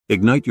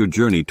Ignite your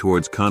journey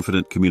towards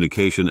confident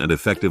communication and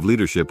effective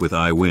leadership with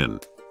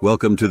IWin.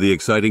 Welcome to the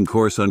exciting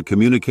course on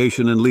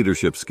communication and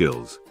leadership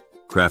skills.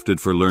 Crafted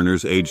for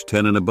learners aged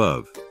 10 and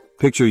above.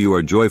 Picture you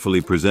are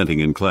joyfully presenting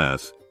in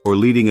class or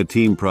leading a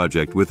team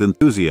project with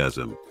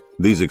enthusiasm.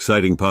 These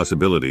exciting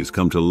possibilities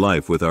come to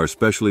life with our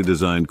specially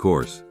designed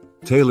course.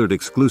 Tailored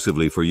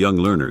exclusively for young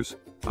learners,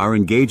 our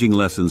engaging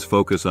lessons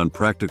focus on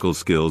practical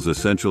skills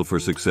essential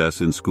for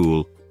success in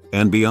school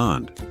and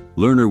beyond.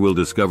 Learner will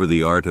discover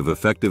the art of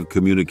effective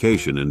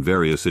communication in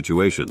various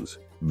situations,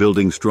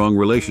 building strong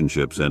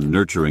relationships and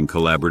nurturing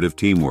collaborative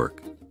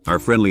teamwork. Our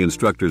friendly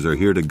instructors are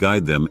here to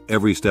guide them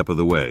every step of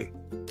the way,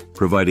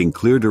 providing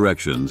clear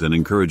directions and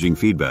encouraging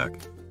feedback.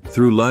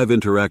 Through live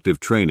interactive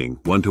training,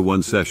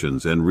 one-to-one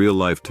sessions, and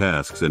real-life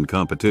tasks and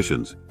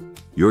competitions,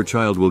 your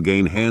child will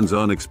gain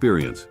hands-on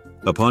experience.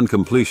 Upon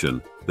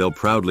completion, they'll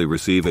proudly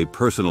receive a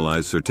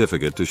personalized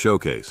certificate to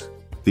showcase.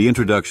 The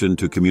introduction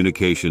to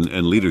communication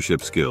and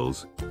leadership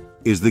skills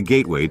is the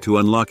gateway to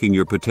unlocking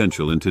your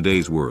potential in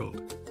today's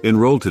world.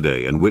 Enroll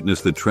today and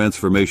witness the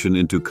transformation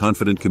into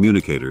confident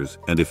communicators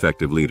and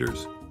effective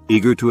leaders.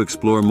 Eager to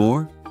explore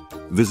more?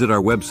 Visit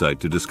our website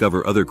to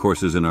discover other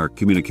courses in our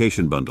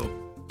communication bundle,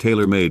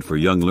 tailor-made for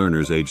young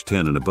learners aged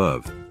 10 and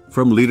above.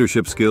 From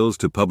leadership skills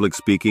to public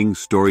speaking,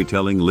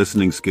 storytelling,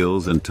 listening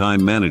skills, and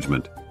time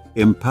management,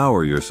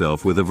 empower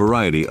yourself with a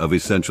variety of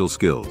essential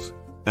skills.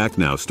 Act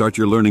now. Start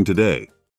your learning today.